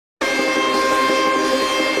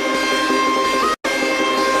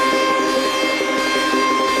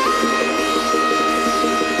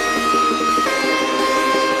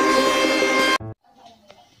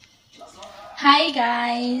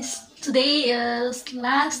Hi guys! Today is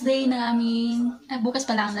last day namin. Bukas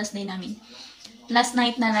pala ang last day namin. Last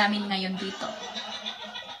night na namin ngayon dito.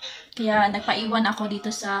 Kaya nagpaiwan ako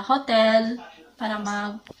dito sa hotel para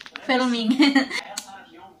mag-filming.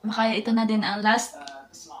 Kaya ito na din ang last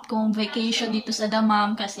kong vacation dito sa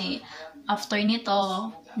Damam kasi after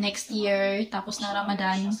nito, next year, tapos na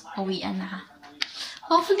Ramadan, uwian na.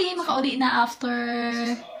 Hopefully, makauli na after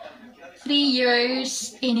 3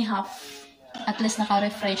 years and a half. At least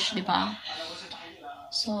naka-refresh, di ba?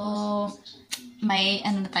 So, may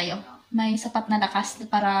ano na tayo. May sapat na lakas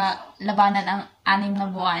para labanan ang 6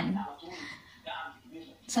 na buwan.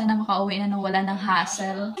 Sana makauwi na nang wala ng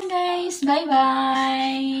hassle. Guys,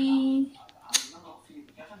 bye-bye!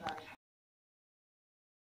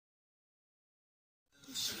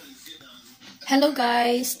 Hello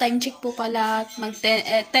guys, time check po pala, 10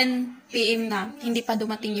 PM na, hindi pa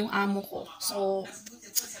dumating yung amo ko. So,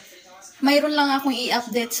 mayroon lang akong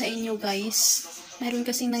i-update sa inyo guys. Mayroon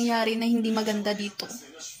kasing nangyari na hindi maganda dito.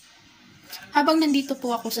 Habang nandito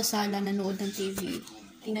po ako sa sala, nanood ng TV.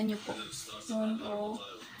 Tingnan nyo po.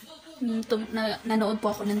 Noon po, nanood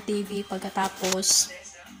po ako ng TV pagkatapos.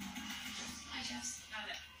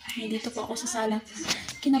 Dito po ako sa sala.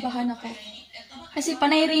 Kinabahan ako. Kasi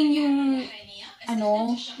panay ring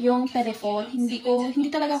yung telephone,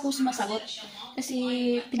 hindi talaga ako sumasagot. Kasi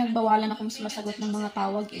pinagbawalan akong sumasagot ng mga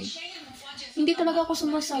tawag eh. Hindi talaga ako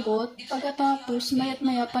sumasagot. Pagkatapos,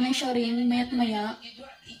 mayat-maya, panay siya ring, mayat-maya,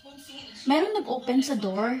 mayroon nag-open sa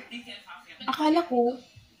door. Akala ko,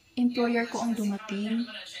 employer ko ang dumating.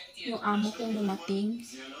 Yung amo ko ang dumating.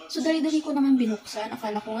 So, dali-dali ko naman binuksan.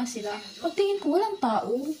 Akala ko nga sila. Pagtingin ko, walang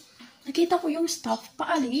tao. Nakita ko yung staff,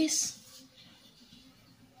 paalis.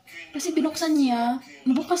 Kasi binuksan niya,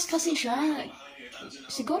 bukas kasi siya.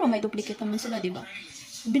 Siguro may duplicate naman sila, di ba?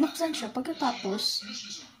 Binuksan siya, pagkatapos,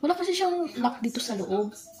 wala kasi siyang lock dito sa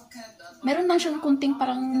loob. Meron lang siyang kunting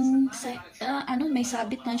parang, may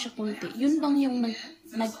sabit lang siya kunti. Yun lang yung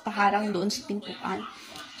nagpaharang doon sa pintuan.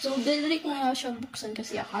 So, dali ko nga siya buksan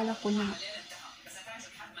kasi akala ko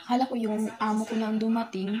yung amo ko na ang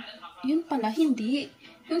dumating. Yun pala, hindi.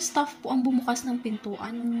 Yung staff po ang bumukas ng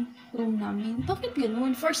pintuan ng room namin. Bakit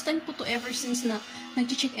ganun? First time po to ever since na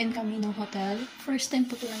nag-check-in kami ng hotel. First time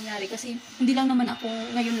po to nangyari kasi hindi lang naman ako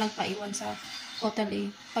ngayon lang paiwan sa hotel eh.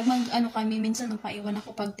 Pag kami, minsan nagpaiwan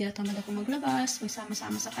ako pag tinatamad ako maglabas, may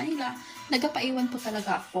sama-sama sa kanila, nagpaiwan po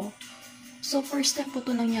talaga ako. So, first time po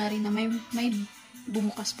to nangyari na may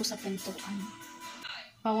bumukas po sa pintuan.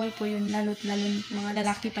 Bawal po yun, lalo mga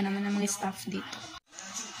lalaki pa naman ng mga staff dito.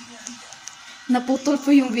 Naputol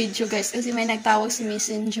po yung video guys kasi may nagtawag si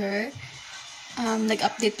Messenger.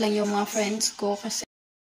 Nag-update lang yung mga friends ko kasi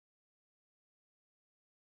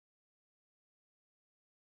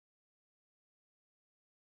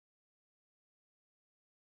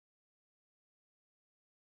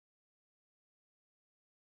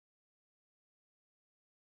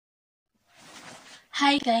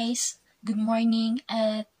Hi guys! Good morning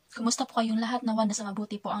at kumusta po kayong lahat? Nawa na sa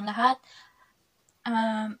mabuti po ang lahat.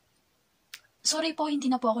 Sorry po, hindi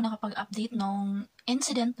na po ako nakapag-update nung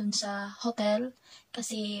incident dun sa hotel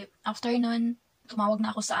kasi after nun, tumawag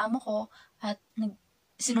na ako sa amo ko at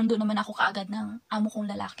sinundo naman ako kaagad ng amo kong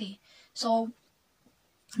lalaki. So,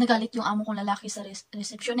 nagalit yung amo kong lalaki sa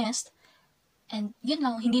receptionist and yun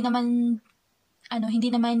lang, hindi naman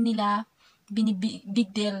nila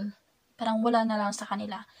big deal. Parang wala na lang sa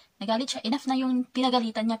kanila. Nagalit siya. Enough na yung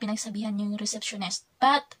pinagalitan niya, pinagsabihan niya yung receptionist.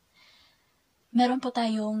 But, meron po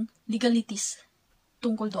tayong legalities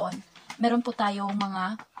tungkol doon. Meron po tayong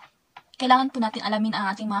kailangan po natin alamin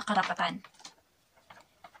ang ating mga karapatan.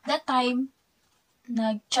 That time,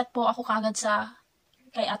 nag-chat po ako kagad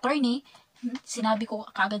kay attorney. Sinabi ko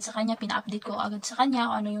kagad sa kanya, pina-update ko agad sa kanya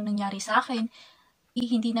kung ano yung nangyari sa akin.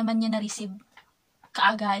 Hindi naman niya na-receive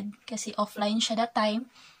kaagad kasi offline siya that time.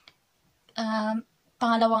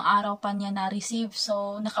 Pangalawang araw pa niya na-receive.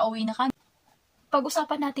 So, nakauwi na kami.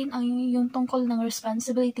 Pag-usapan natin ang yung tungkol ng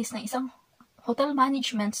responsibilities ng isang hotel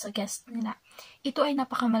management sa guest nila. Ito ay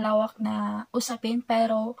napakamalawak na usapin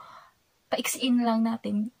pero paiksiin lang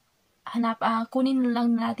natin. Kunin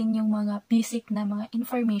lang natin yung mga basic na mga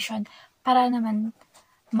information para naman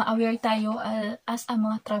ma-aware tayo as a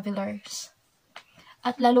mga travelers.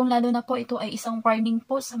 At lalong-lalo na po ito ay isang warning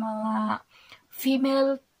po sa mga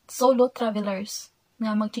female solo travelers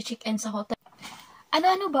na mag-check-in sa hotel.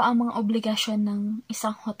 Ano-ano ba ang mga obligasyon ng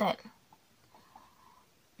isang hotel?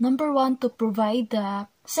 Number 1, to provide the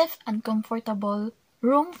safe and comfortable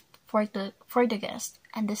room for the guest.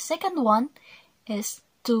 And the second one is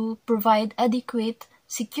to provide adequate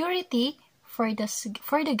security for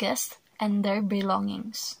the guest and their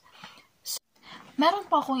belongings. Meron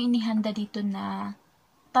po akong inihanda dito na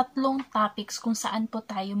 3 topics kung saan po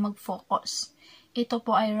tayo mag-focus. Ito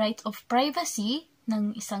po ay right of privacy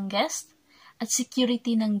ng isang guest, at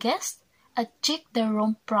security ng guest, at check the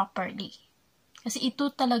room properly. Kasi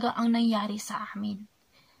ito talaga ang nangyari sa amin.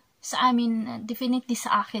 Sa amin, definitely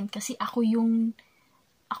sa akin, kasi ako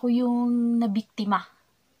yung nabiktima.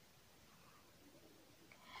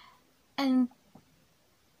 And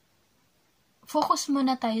focus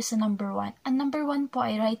muna tayo sa number 1. Ang number 1 po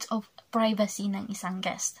ay rights of privacy ng isang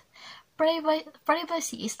guest.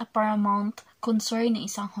 Privacy is a paramount concern ng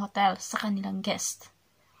isang hotel sa kanilang guest.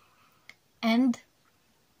 And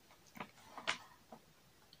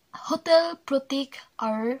hotel protect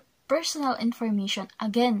our personal information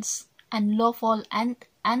against unlawful and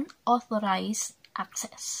unauthorized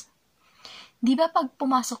access. Di ba pag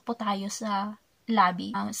pumasok po tayo sa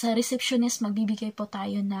lobby, sa receptionist magbibigay po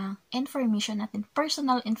tayo ng information natin,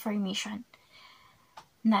 personal information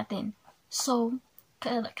natin. So,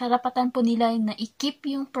 karapatan po nila na i-keep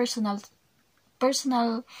yung personal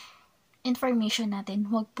information natin.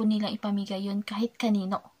 Huwag po nila ipamigay yun kahit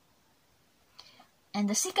kanino. And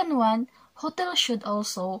the second one, hotel should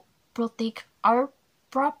also protect our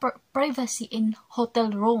proper privacy in hotel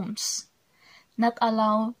rooms. Not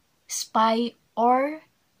allow spy or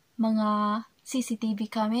mga CCTV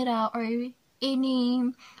camera or any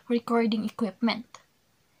recording equipment.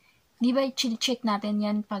 Di ba check natin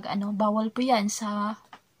yan pag bawal po yan sa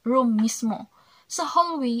room mismo. Sa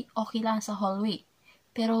hallway, okay lang sa hallway.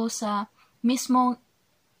 Pero sa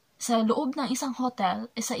loob ng isang hotel,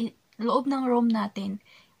 sa loob ng room natin,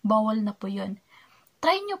 bawal na po yun.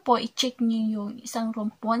 Try nyo po, i-check nyo yung isang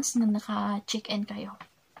room once na naka-check-in kayo.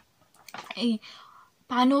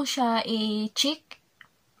 Paano siya i-check?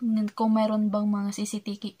 Kung meron bang mga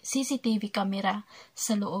CCTV camera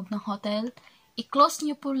sa loob ng hotel, i-close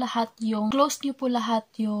nyo po lahat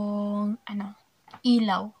yung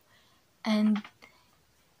ilaw. And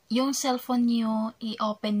yung cellphone nyo,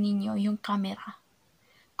 i-open ninyo yung camera.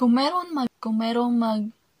 Kung merong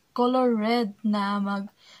mag-color red na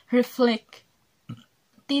mag-reflect,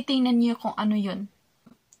 titingnan nyo kung ano yun.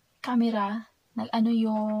 Camera,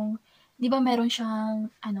 di ba meron siyang,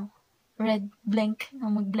 red blank,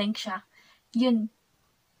 mag-blank siya. Yun,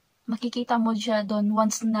 makikita mo siya doon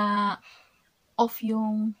once na off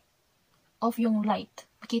yung light.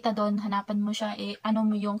 Makita doon, hanapan mo siya,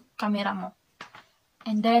 mo yung camera mo.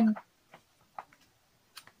 And then,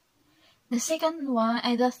 the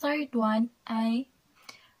third one ay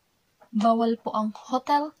bawal po ang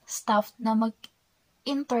hotel staff na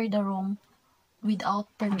mag-enter the room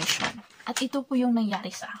without permission. At ito po yung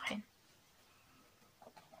nangyari sa akin.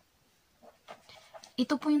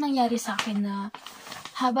 Ito po yung nangyari sa akin na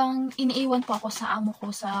habang iniiwan po ako sa amo ko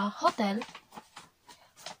sa hotel,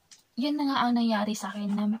 yun na nga ang nangyari sa akin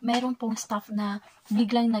na meron pong staff na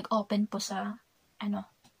biglang nag-open po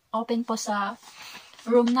sa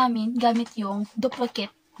room namin gamit yung duplicate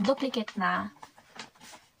na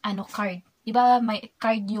card. Diba may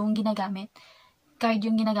card yung ginagamit? Card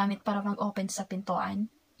yung ginagamit para mag-open sa pintuan.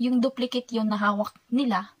 Yung duplicate yung nahawak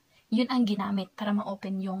nila, yun ang ginamit para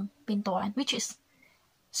ma-open yung pintuan. Which is,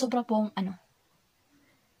 sobra pong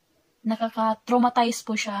nakaka-traumatize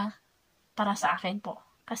po siya para sa akin po.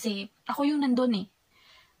 Kasi ako yung nandun eh.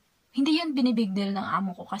 Hindi yun binibig deal ng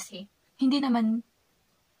amo ko kasi hindi naman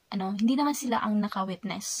sila ang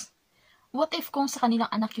naka-witness. What if kung sa kanilang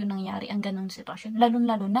anak yun nangyari ang ganung sitwasyon? Lalo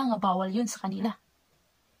na nga bawal yun sa kanila.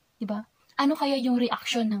 Diba? Ano kaya yung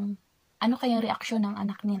reaction ng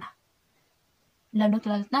anak nila? Lalo't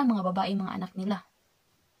na mga babae, mga anak nila.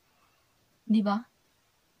 Diba?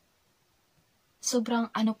 Sobrang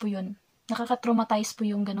po yun. Nakaka-traumatize po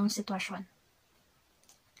yung ganong sitwasyon.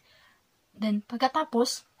 Then,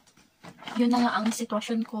 pagkatapos, yun na nga ang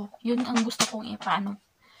sitwasyon ko. Yun ang gusto kong ipaano.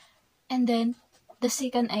 And then, the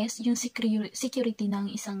second is yung security ng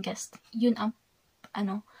isang guest. Yun ang,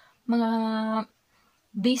 mga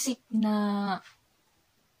basic na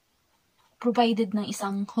provided ng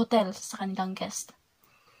isang hotel sa kanilang guest.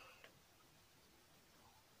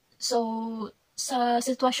 So, sa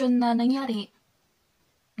sitwasyon na nangyari,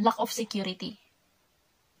 lack of security.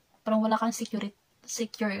 Parang wala kang secure.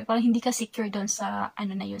 Parang hindi ka secure doon sa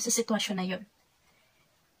sa sitwasyon na yun.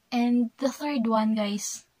 And the third one,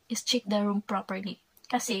 guys, is check the room properly.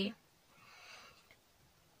 Kasi,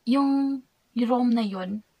 yung room na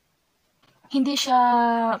yun, hindi siya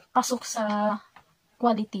pasok sa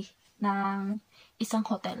quality ng isang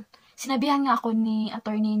hotel. Sinabihan nga ako ni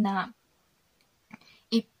attorney na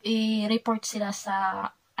i-report sila sa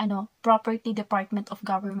property department of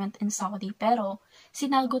government in Saudi. Pero,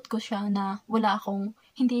 sinagot ko siya na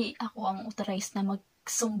hindi ako ang authorized na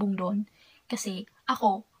magsumbong doon. Kasi,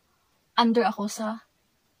 under ako sa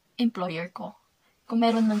employer ko. Kung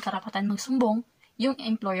meron ng karapatan magsumbong, yung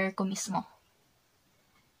employer ko mismo.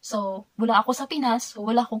 So, wala ako sa Pinas, so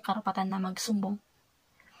wala akong karapatan na magsumbong.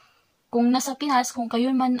 Kung nasa Pinas, kung kayo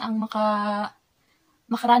man ang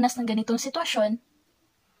makaranas ng ganitong sitwasyon,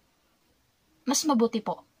 mas mabuti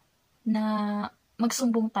po na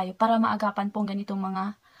magsumbong tayo para maagapan po ang ganitong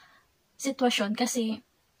mga sitwasyon kasi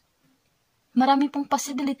marami pong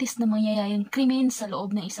possibilities na mangyayaring krimen sa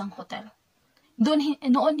loob ng isang hotel.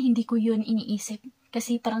 Noon hindi ko yun iniisip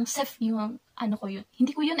kasi parang safe yung yun.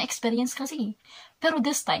 Hindi ko yun na-experience kasi. Pero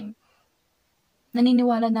this time,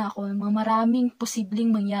 naniniwala na ako ng mga maraming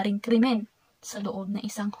posibleng mangyaring krimen sa loob ng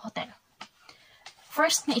isang hotel.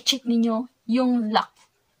 First, na-check ninyo yung lock.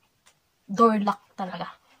 Door lock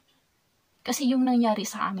talaga. Kasi yung nangyari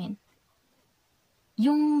sa amin,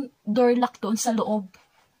 yung door lock doon sa loob,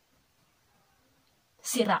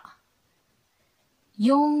 sira.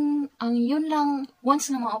 Yun lang, once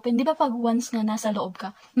na ma-open, di ba pag once na nasa loob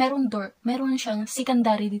ka, meron siyang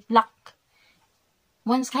secondary lock.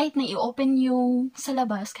 Once, kahit na i-open yung sa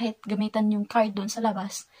labas, kahit gamitan yung card doon sa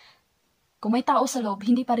labas, kung may tao sa loob,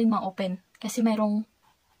 hindi pa rin ma-open. Kasi merong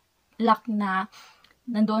lock na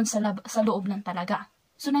nandoon sa loob lang talaga.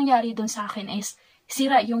 So, nangyari doon sa akin is,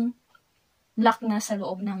 sira yung lock na sa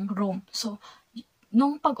loob ng room. So,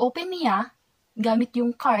 nung pag-open niya, gamit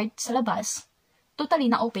yung card sa labas, totally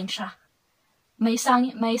na-open siya. May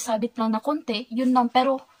sabit lang na konti, yun lang,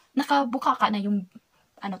 pero nakabuka ka na yung,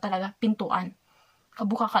 pintuan.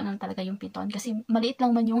 Kabuka ka na talaga yung pintuan. Kasi maliit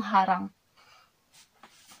lang man yung harang.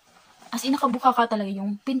 As in, nakabuka ka talaga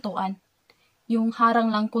yung pintuan. Yung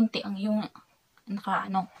harang lang konti ang yung,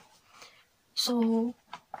 So,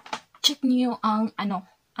 check niyo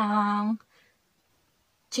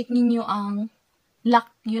check niyo ang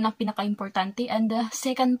lock, yun ang pinaka-importante. And the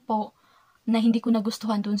second po, na hindi ko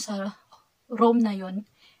nagustuhan dun sa room na yun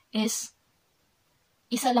is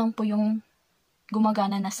isa lang po yung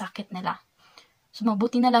gumagana na socket nila. So,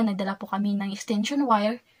 mabuti na lang nagdala po kami ng extension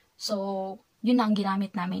wire. So, yun na ang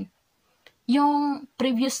ginamit namin. Yung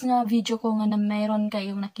previous na video ko nga na mayroon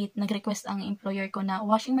kayong nag-request ang employer ko na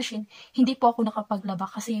washing machine, hindi po ako nakapaglaba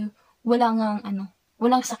kasi walang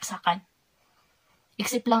saksakan.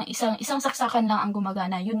 Except lang, isang saksakan lang ang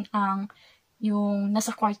gumagana. Yun yung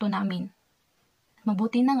nasa kwarto namin.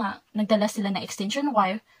 Mabuti na nga, nagdala sila na extension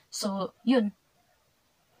wire. So, yun.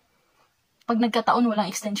 Pag nagkataon walang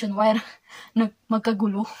extension wire,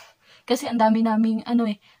 magkagulo. Kasi ang dami naming,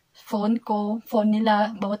 phone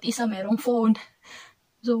nila, bawat isa merong phone.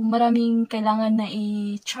 So, maraming kailangan na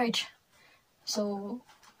i-charge. So,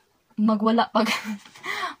 magwala pag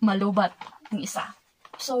malubat ang isa.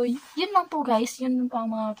 So, yun lang po guys. Yun po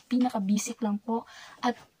ang mga pinaka-basic lang po.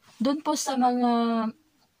 At doon po sa mga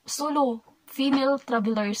solo female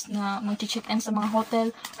travelers na mag-check-in sa mga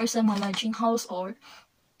hotel or sa mga lodging house or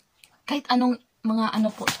kahit anong mga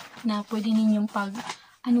po na pwede ninyong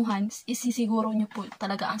isisiguro nyo po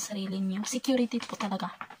talaga ang sarili nyo. Security po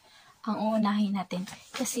talaga ang uunahin natin.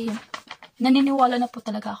 Kasi naniniwala na po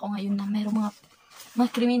talaga ako ngayon na mayroong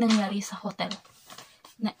mga krimen nangyari sa hotel.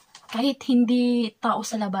 Na, kahit hindi tao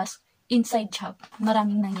sa labas, inside job,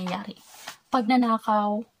 maraming nangyayari.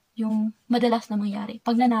 Pagnanakaw, yung madalas na mangyari.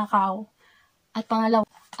 Pagnanakaw, at pangalawa,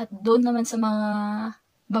 at doon naman sa mga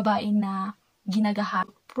babae na ginagaha,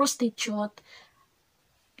 prostitute,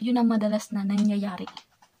 yun ang madalas na nangyayari.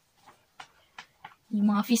 Yung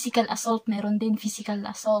mga physical assault, meron din physical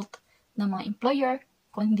assault ng mga employer.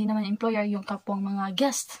 Kung hindi naman employer, yung kapwang mga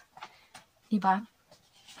guest. Diba?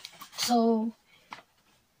 So,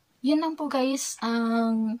 yun lang po guys,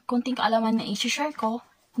 ang konting kaalaman na i-share ko.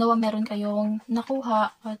 Nawa meron kayong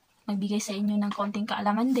nakuha at magbigay sa inyo ng konting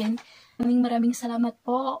kaalaman din. Maraming salamat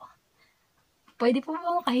po. Pwede po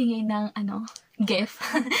ba makahingi ng gift?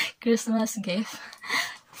 Christmas gift.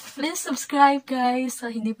 Please subscribe guys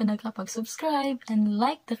sa hindi pa nakapag-subscribe and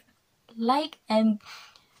like and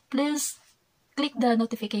please click the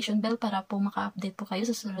notification bell para po maka-update po kayo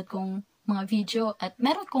sa susunod kong mga video. At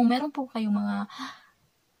kung meron po kayong mga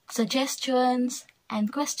suggestions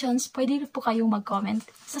and questions, pwede po kayong mag-comment.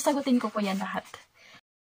 Sasagutin ko po yan lahat.